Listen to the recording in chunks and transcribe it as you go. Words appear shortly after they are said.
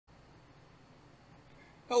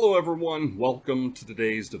Hello everyone, welcome to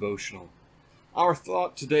today's devotional. Our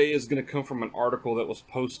thought today is going to come from an article that was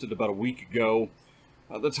posted about a week ago.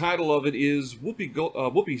 The title of it is Whoopi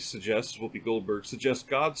Goldberg suggests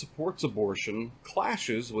God supports abortion,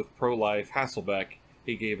 clashes with pro-life Hasselbeck.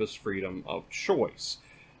 He gave us freedom of choice.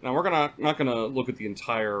 Now we're not going to look at the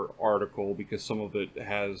entire article because some of it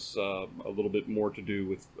has a little bit more to do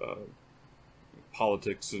with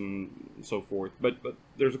politics and so forth, but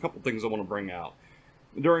there's a couple things I want to bring out.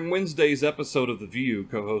 During Wednesday's episode of The View,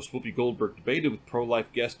 co-host Whoopi Goldberg debated with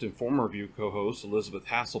pro-life guest and former View co-host Elizabeth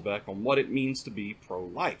Hasselbeck on what it means to be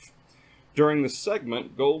pro-life. During the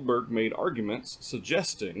segment, Goldberg made arguments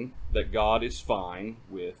suggesting that God is fine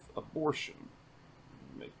with abortion.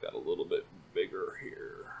 Make that a little bit bigger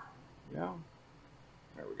here. Yeah?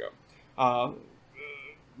 There we go.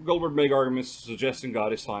 Goldberg made arguments suggesting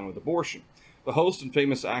God is fine with abortion. The host and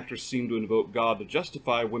famous actress seemed to invoke God to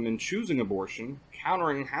justify women choosing abortion,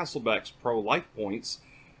 countering Hasselbeck's pro-life points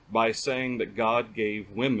by saying that God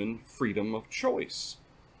gave women freedom of choice.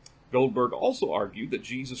 Goldberg also argued that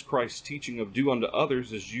Jesus Christ's teaching of do unto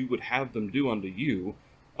others as you would have them do unto you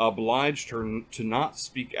obliged her to not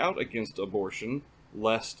speak out against abortion,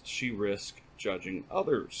 lest she risk judging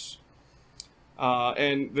others.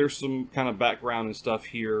 And there's some kind of background and stuff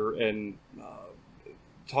here, and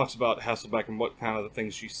talks about Hasselbeck and what kind of the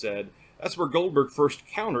things she said. That's where Goldberg first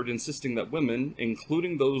countered, insisting that women,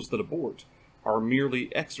 including those that abort, are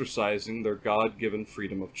merely exercising their God-given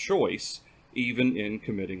freedom of choice, even in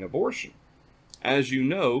committing abortion. As you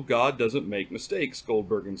know, God doesn't make mistakes,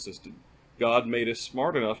 Goldberg insisted. God made us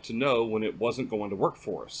smart enough to know when it wasn't going to work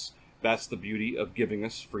for us. That's the beauty of giving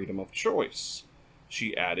us freedom of choice.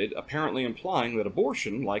 She added, apparently implying that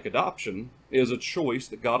abortion, like adoption, is a choice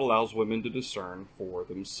that God allows women to discern for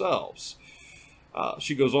themselves.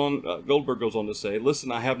 Goldberg goes on to say, listen,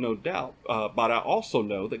 I have no doubt, but I also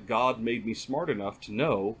know that God made me smart enough to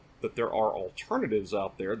know that there are alternatives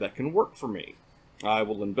out there that can work for me. I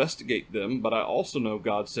will investigate them, but I also know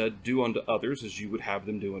God said, do unto others as you would have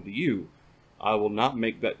them do unto you. I will not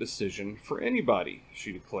make that decision for anybody,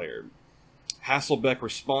 she declared. Hasselbeck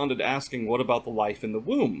responded asking, what about the life in the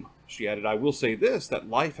womb? She added, I will say this, that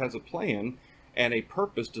life has a plan and a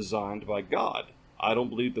purpose designed by God. I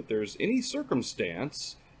don't believe that there's any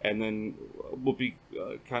circumstance, and then Whoopi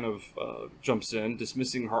jumps in,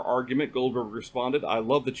 dismissing her argument. Goldberg responded, I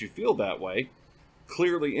love that you feel that way,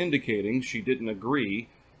 clearly indicating she didn't agree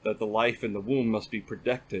that the life in the womb must be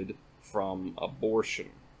protected from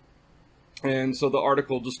abortion. And so the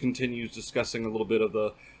article just continues discussing a little bit of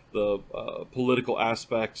the political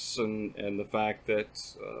aspects and the fact that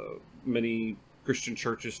many Christian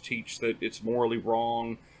churches teach that it's morally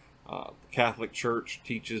wrong. The Catholic Church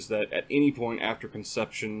teaches that at any point after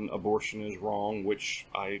conception, abortion is wrong, which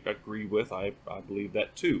I agree with. I believe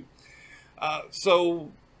that too.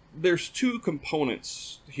 So there's two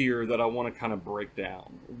components here that I want to kind of break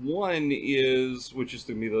down. One is, which is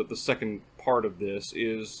to me the second part of this,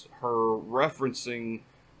 is her referencing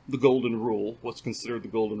the golden rule, what's considered the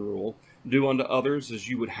golden rule, do unto others as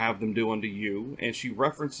you would have them do unto you, and she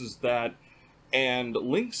references that and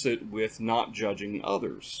links it with not judging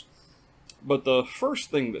others. But the first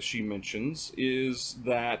thing that she mentions is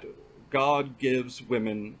that God gives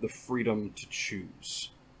women the freedom to choose.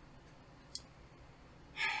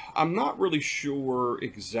 I'm not really sure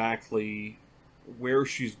exactly where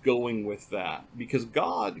she's going with that, because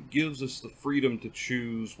God gives us the freedom to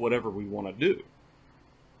choose whatever we want to do.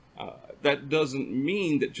 That doesn't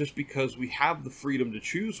mean that just because we have the freedom to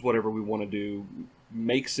choose whatever we want to do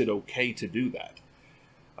makes it okay to do that.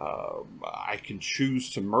 I can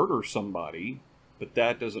choose to murder somebody, but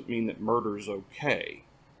that doesn't mean that murder is okay.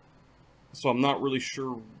 So I'm not really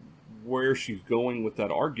sure where she's going with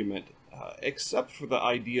that argument, except for the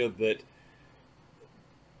idea that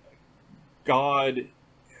God,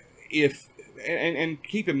 and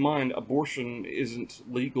keep in mind, abortion isn't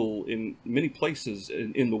legal in many places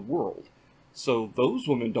in the world. So those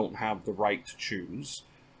women don't have the right to choose.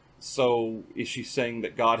 So is she saying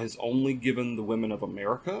that God has only given the women of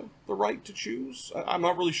America the right to choose? I'm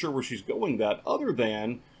not really sure where she's going that, other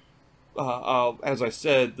than, as I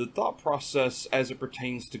said, the thought process as it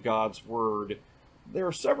pertains to God's word. There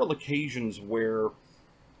are several occasions where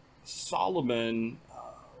Solomon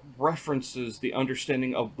references the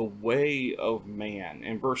understanding of the way of man.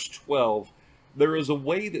 In verse 12, there is a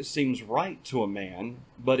way that seems right to a man,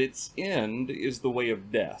 but its end is the way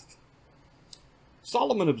of death.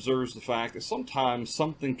 Solomon observes the fact that sometimes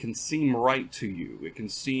something can seem right to you. It can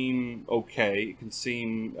seem okay,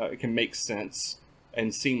 it can make sense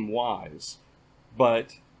and seem wise,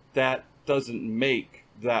 but that doesn't make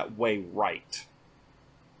that way right.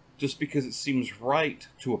 just because it seems right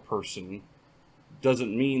to a person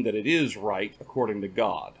doesn't mean that it is right according to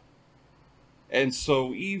God. And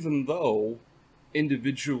so even though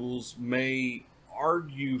individuals may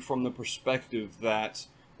argue from the perspective that,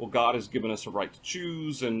 well, God has given us a right to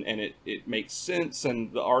choose, and it makes sense,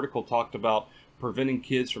 and the article talked about preventing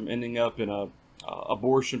kids from ending up in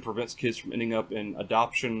abortion prevents kids from ending up in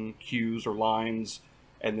adoption queues or lines,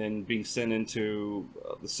 and then being sent into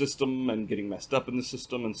the system and getting messed up in the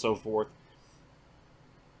system and so forth.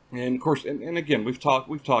 And of course, and again, we've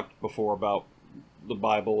talked before about the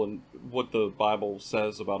Bible and what the Bible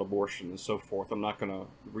says about abortion and so forth. I'm not going to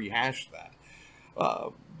rehash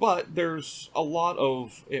that. But there's a lot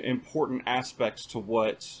of important aspects to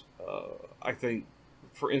what I think,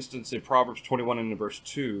 for instance, in Proverbs 21 and in verse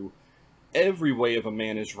 2, every way of a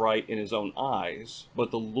man is right in his own eyes,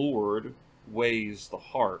 but the Lord weighs the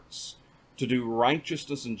hearts. To do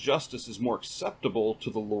righteousness and justice is more acceptable to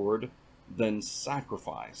the Lord than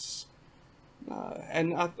sacrifice.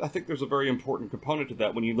 And I think there's a very important component to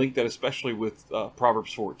that when you link that especially with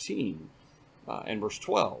Proverbs 14 and verse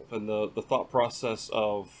 12, and the thought process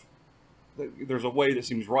of there's a way that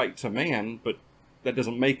seems right to man, but that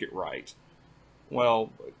doesn't make it right.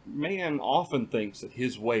 Well, man often thinks that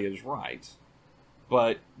his way is right,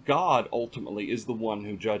 but God ultimately is the one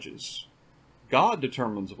who judges. God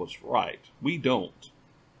determines what's right. We don't.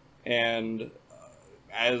 And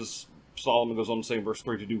as Solomon goes on to say in verse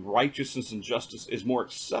 3, to do righteousness and justice is more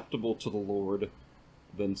acceptable to the Lord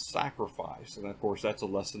than sacrifice. And of course, that's a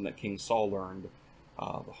lesson that King Saul learned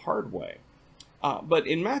the hard way. But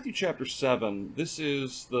in Matthew chapter 7, this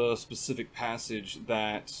is the specific passage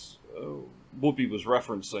that Whoopi was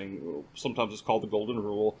referencing. Sometimes it's called the Golden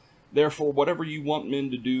Rule. Therefore, whatever you want men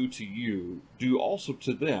to do to you, do also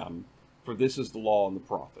to them, for this is the law and the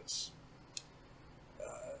prophets.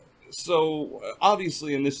 So,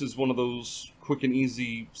 obviously, and this is one of those quick and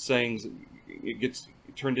easy sayings, it gets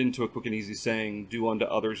turned into a quick and easy saying, do unto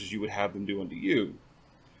others as you would have them do unto you.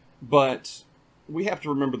 But we have to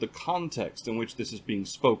remember the context in which this is being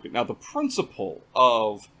spoken. Now, the principle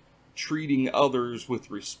of treating others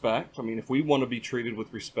with respect, I mean, if we want to be treated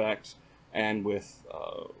with respect and with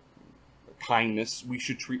kindness, we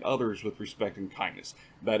should treat others with respect and kindness.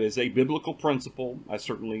 That is a biblical principle. I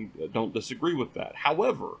certainly don't disagree with that.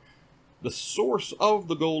 However, the source of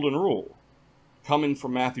the Golden Rule, coming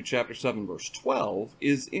from Matthew chapter 7, verse 12,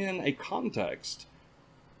 is in a context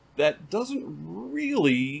that doesn't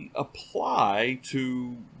really apply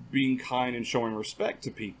to being kind and showing respect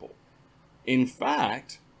to people. In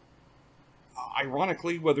fact,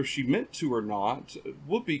 ironically, whether she meant to or not,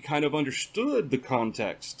 Whoopi kind of understood the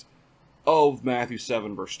context of Matthew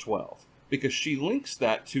 7, verse 12, because she links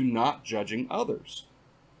that to not judging others.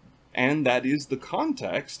 And that is the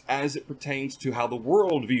context as it pertains to how the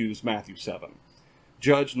world views Matthew 7.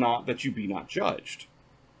 Judge not that you be not judged.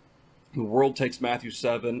 The world takes Matthew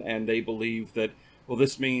 7 and they believe that, well,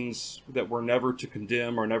 this means that we're never to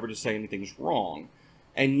condemn or never to say anything's wrong.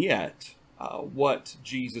 And yet, what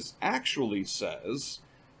Jesus actually says,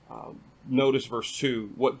 notice verse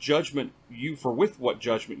 2, with what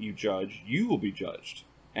judgment you judge, you will be judged.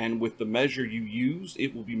 And with the measure you use,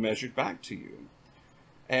 it will be measured back to you.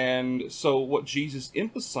 And so what Jesus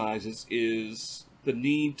emphasizes is the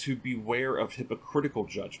need to beware of hypocritical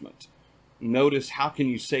judgment. Notice, how can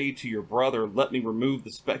you say to your brother, let me remove the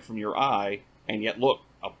speck from your eye, and yet look,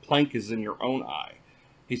 a plank is in your own eye?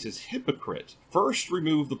 He says, hypocrite, first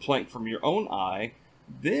remove the plank from your own eye,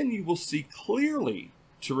 then you will see clearly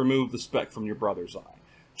to remove the speck from your brother's eye.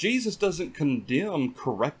 Jesus doesn't condemn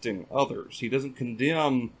correcting others. He doesn't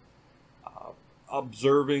condemn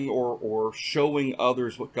observing or showing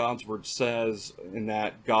others what God's word says, in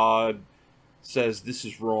that God says this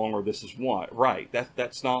is wrong or this is right.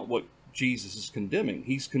 That's not what Jesus is condemning.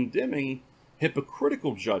 He's condemning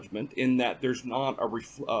hypocritical judgment in that there's not a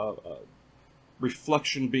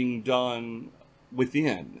reflection being done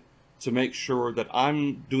within to make sure that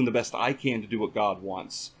I'm doing the best I can to do what God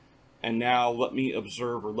wants. And now let me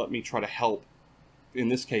observe, or let me try to help, in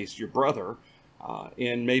this case, your brother,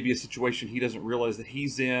 in maybe a situation he doesn't realize that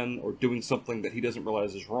he's in, or doing something that he doesn't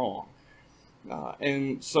realize is wrong.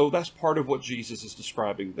 And so that's part of what Jesus is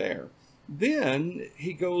describing there. Then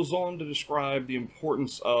he goes on to describe the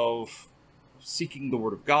importance of seeking the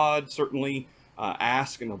Word of God. Certainly,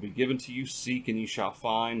 ask and it will be given to you, seek and you shall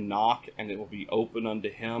find, knock and it will be open unto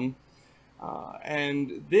him.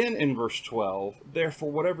 And then in verse 12,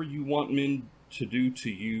 therefore whatever you want men to do to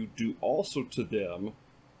you, do also to them,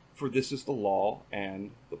 for this is the law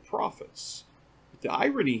and the prophets. The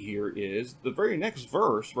irony here is the very next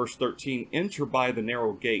verse, verse 13, enter by the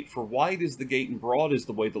narrow gate, for wide is the gate and broad is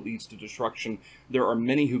the way that leads to destruction. There are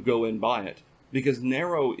many who go in by it. Because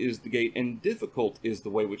narrow is the gate and difficult is the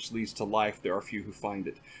way which leads to life, there are few who find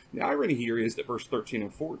it. The irony here is that verse 13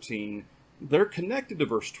 and 14, they're connected to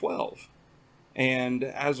verse 12. And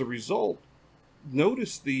as a result,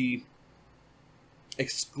 notice the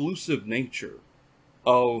exclusive nature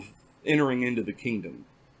of entering into the kingdom.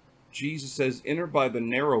 Jesus says, enter by the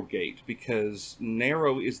narrow gate, because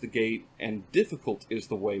narrow is the gate and difficult is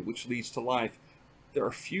the way which leads to life. There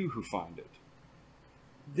are few who find it.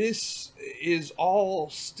 This is all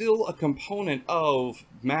still a component of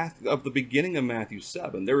the beginning of Matthew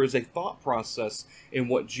 7. There is a thought process in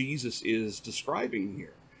what Jesus is describing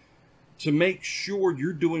here. To make sure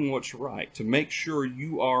you're doing what's right, to make sure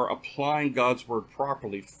you are applying God's word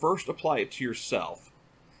properly, first apply it to yourself,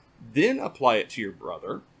 then apply it to your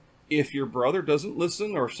brother. If your brother doesn't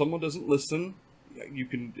listen or if someone doesn't listen, you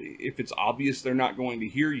can, if it's obvious they're not going to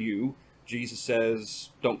hear you, Jesus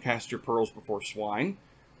says, don't cast your pearls before swine.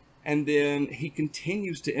 And then he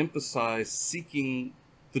continues to emphasize seeking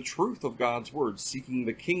the truth of God's word, seeking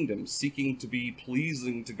the kingdom, seeking to be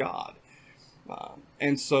pleasing to God.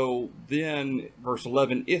 And so then, verse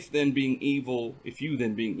 11, if you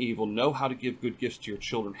then being evil, know how to give good gifts to your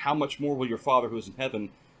children, how much more will your Father who is in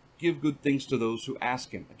heaven give good things to those who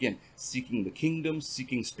ask him? Again, seeking the kingdom,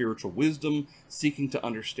 seeking spiritual wisdom, seeking to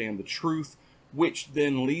understand the truth, which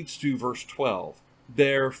then leads to verse 12.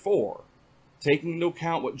 Therefore, taking into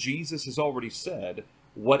account what Jesus has already said,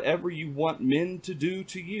 whatever you want men to do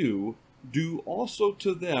to you, do also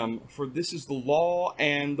to them, for this is the law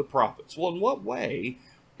and the prophets. Well, in what way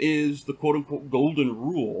is the quote-unquote golden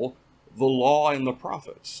rule the law and the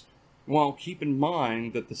prophets? Well, keep in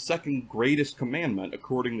mind that the second greatest commandment,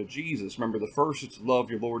 according to Jesus, remember the first is to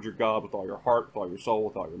love your Lord your God with all your heart, with all your soul,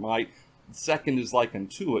 with all your might. The second is like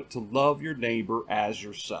unto it, to love your neighbor as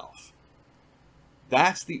yourself.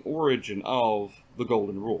 That's the origin of the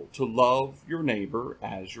golden rule, to love your neighbor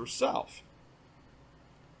as yourself.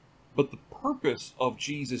 But the purpose of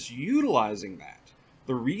Jesus utilizing that,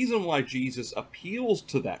 the reason why Jesus appeals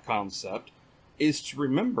to that concept, is to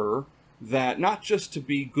remember that not just to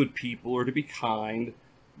be good people or to be kind,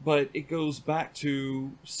 but it goes back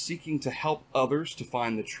to seeking to help others to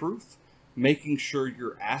find the truth, making sure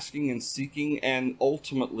you're asking and seeking, and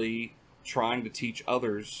ultimately trying to teach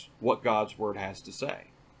others what God's word has to say.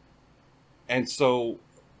 And so,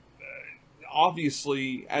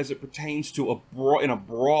 obviously, as it pertains to in a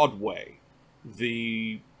broad way,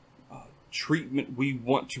 the treatment we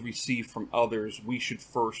want to receive from others, we should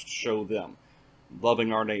first show them,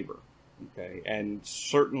 loving our neighbor. Okay, and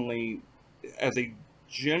certainly, as a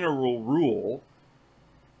general rule,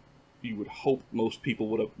 you would hope most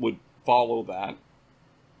people would follow that.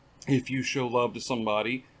 If you show love to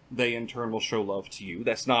somebody, they in turn will show love to you.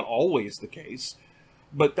 That's not always the case,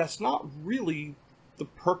 but that's not really the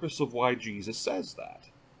purpose of why Jesus says that.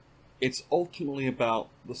 It's ultimately about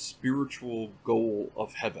the spiritual goal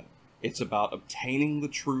of heaven. It's about obtaining the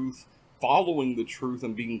truth, following the truth,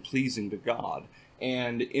 and being pleasing to God,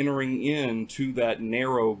 and entering into that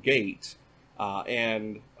narrow gate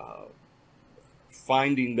and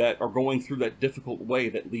finding that, or going through that difficult way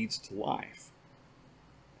that leads to life.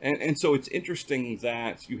 And so it's interesting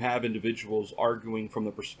that you have individuals arguing from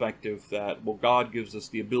the perspective that, well, God gives us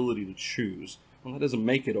the ability to choose. Well, that doesn't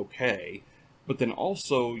make it okay. But then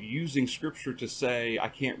also using Scripture to say, I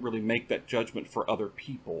can't really make that judgment for other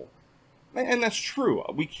people. And that's true.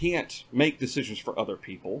 We can't make decisions for other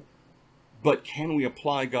people. But can we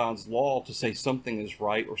apply God's law to say something is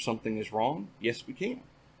right or something is wrong? Yes, we can.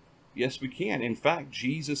 Yes, we can. In fact,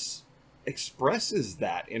 Jesus expresses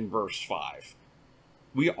that in verse 5.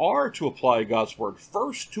 We are to apply God's word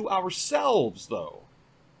first to ourselves, though,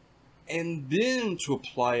 and then to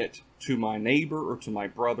apply it to my neighbor or to my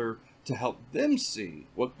brother to help them see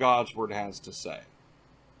what God's word has to say.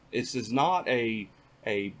 This is not a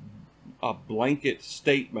blanket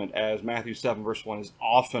statement, as Matthew 7 verse 1 is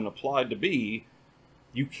often applied to be.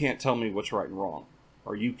 You can't tell me what's right and wrong,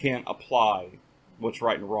 or you can't apply what's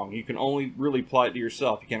right and wrong. You can only really apply it to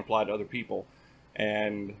yourself. You can't apply it to other people.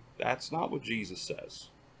 And that's not what Jesus says.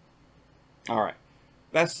 All right.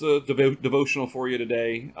 That's the devotional for you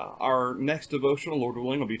today. Our next devotional, Lord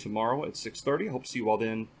willing, will be tomorrow at 6:30. I hope to see you all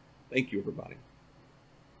then. Thank you, everybody.